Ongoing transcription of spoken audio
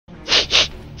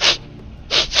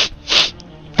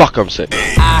fuck, I'm sick.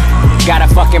 I got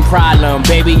a fucking problem,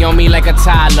 baby on me like a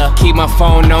toddler. Keep my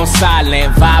phone on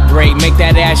silent, vibrate, make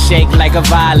that ass shake like a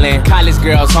violin. College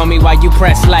girls, homie, why you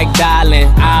press like darling?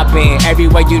 I've been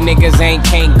everywhere you niggas ain't,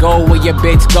 can't go where your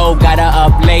bitch go. Gotta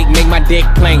up late, make my dick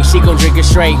plank, she gon' drink it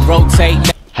straight,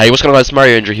 rotate. Hey, what's going on guys,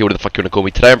 Mario Injury here, what the fuck you wanna call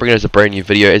me. Today I'm bringing us a brand new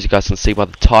video. As you guys can see by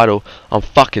the title, I'm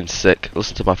fucking sick.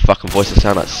 Listen to my fucking voice, I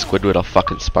sound like Squidward or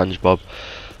fucking SpongeBob.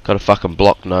 Got a fucking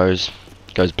blocked nose,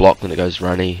 goes blocked then it goes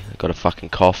runny. Got a fucking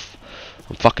cough.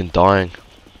 I'm fucking dying.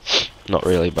 Not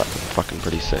really, but I'm fucking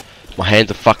pretty sick. My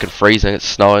hands are fucking freezing, it's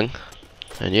snowing.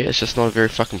 And yeah, it's just not a very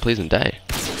fucking pleasant day.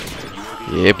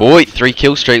 Yeah boy, 3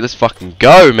 kill streak, let's fucking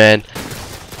go, man.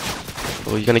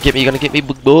 Oh, you're gonna get me,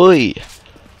 big boy.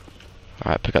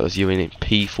 Alright, pick up this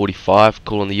UMP 45,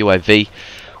 call on the UAV.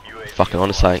 Fucking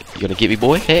honestly, you gonna get me,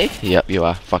 boy? Hey? Yep, you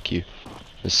are. Fuck you.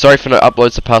 And sorry for no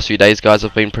uploads the past few days, guys.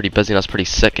 I've been pretty busy and I was pretty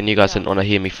sick, and you guys didn't want to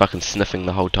hear me fucking sniffing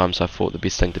the whole time, so I thought the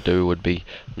best thing to do would be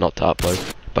not to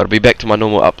upload. But I'll be back to my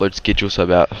normal upload schedule, so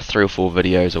about 3 or 4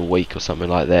 videos a week or something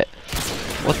like that.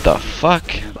 What the fuck?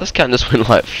 This cunt just went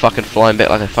like fucking flying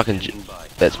back like a fucking...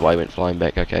 That's why he went flying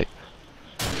back, okay.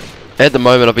 At the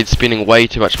moment I've been spending way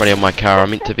too much money on my car.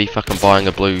 I'm meant to be fucking buying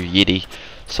a blue Yeti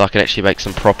so I can actually make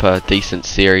some proper decent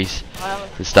series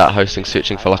and start hosting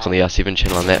Searching for Luck on the R7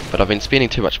 channel and that, but I've been spending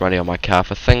too much money on my car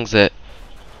for things that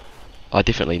I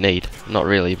definitely need. Not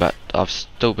really, but I've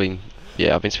still been,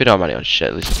 yeah, I've been spending my money on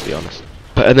shit, let's just be honest.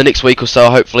 But in the next week or so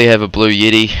I'll hopefully have a blue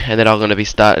Yeti, and then I'm going to be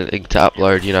starting to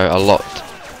upload, you know, a lot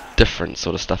different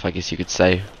sort of stuff, I guess you could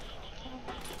say.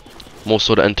 More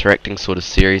sort of interacting sort of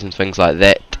series and things like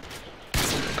that.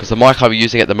 Because the mic I'm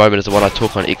using at the moment is the one I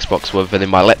talk on Xbox with, and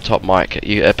then my laptop mic,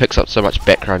 it picks up so much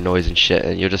background noise and shit,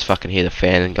 and you'll just fucking hear the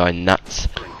fan and going nuts.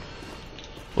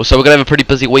 Also, we're going to have a pretty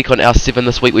busy week on R7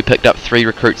 this week. We picked up 3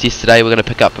 recruits yesterday. We're going to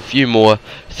pick up a few more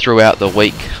throughout the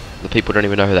week. The people don't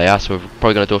even know who they are, so we're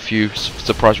probably going to do a few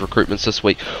surprise recruitments this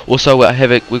week. Also,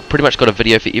 we've pretty much got a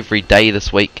video for every day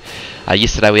this week.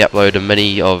 Yesterday we uploaded a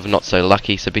mini of Not So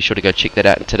Lucky, so be sure to go check that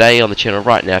out. And today on the channel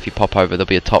right now, if you pop over, there'll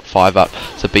be a top 5 up,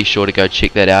 so be sure to go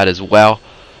check that out as well.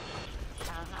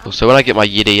 Also, when I get my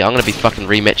Yeti, I'm going to be fucking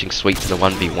rematching Sweets in the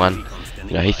 1v1.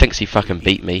 You know, he thinks he fucking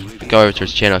beat me. Go over to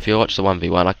his channel. If you watch the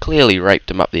 1v1, I clearly raped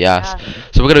him up the ass.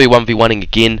 So we're going to be 1v1ing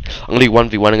again. I'm going to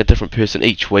be 1v1ing a different person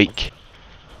each week.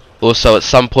 Also, at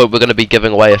some point, we're going to be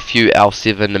giving away a few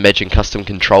L7 Imagine custom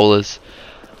controllers.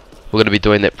 We're going to be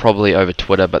doing that probably over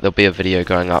Twitter, but there'll be a video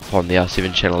going up on the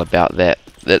R7 channel about that.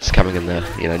 That's coming in the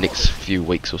next few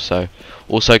weeks or so.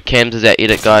 Also, Cams is our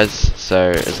edit, guys, so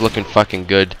it's looking fucking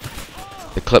good.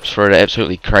 The clips for it are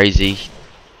absolutely crazy.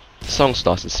 The song's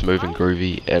nice and smooth and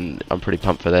groovy, and I'm pretty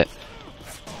pumped for that.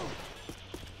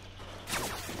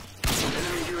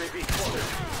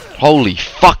 Holy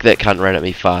fuck, that cunt ran at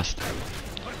me fast.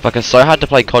 Fucking it's so hard to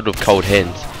play COD with cold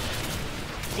hands.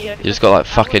 You just got like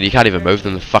fucking, you can't even move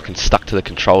them, they're fucking stuck to the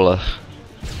controller.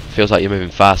 Feels like you're moving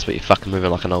fast, but you're fucking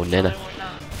moving like an old nana.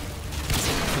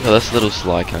 Look at this little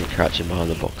sly cunt crouching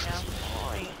behind the boxes.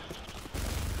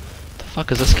 What the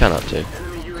fuck is this cunt up to?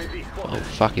 Oh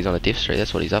fuck, he's on a death streak,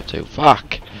 that's what he's up to.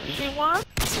 Fuck!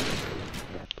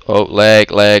 Oh,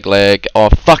 lag. Oh,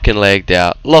 fucking lagged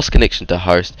out. Lost connection to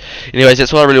host. Anyways,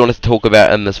 that's what I really wanted to talk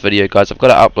about in this video, guys. I've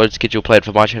got an upload schedule planned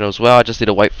for my channel as well. I just need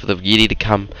to wait for the Yeti to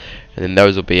come, and then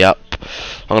those will be up.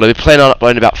 I'm going to be planning on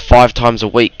uploading about 5 times a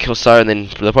week or so, and then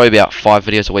there'll probably be about 5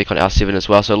 videos a week on R7 as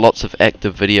well. So lots of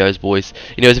active videos, boys.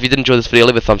 Anyways, if you did enjoy this video,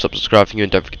 leave a thumbs up, subscribe for you,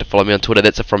 and don't forget to follow me on Twitter.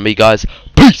 That's it from me, guys.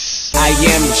 Peace! I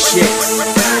am the shit.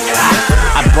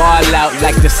 I ball out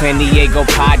like the San Diego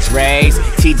Padres.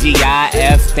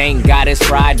 TGIF, thank God it's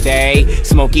Friday.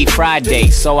 Smoky Friday,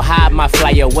 so high my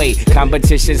fly away.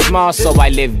 Competition small, so I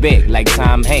live big like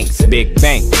Tom Hanks. Big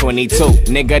Bang, 22.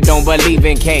 Nigga don't believe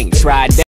in King. Try that.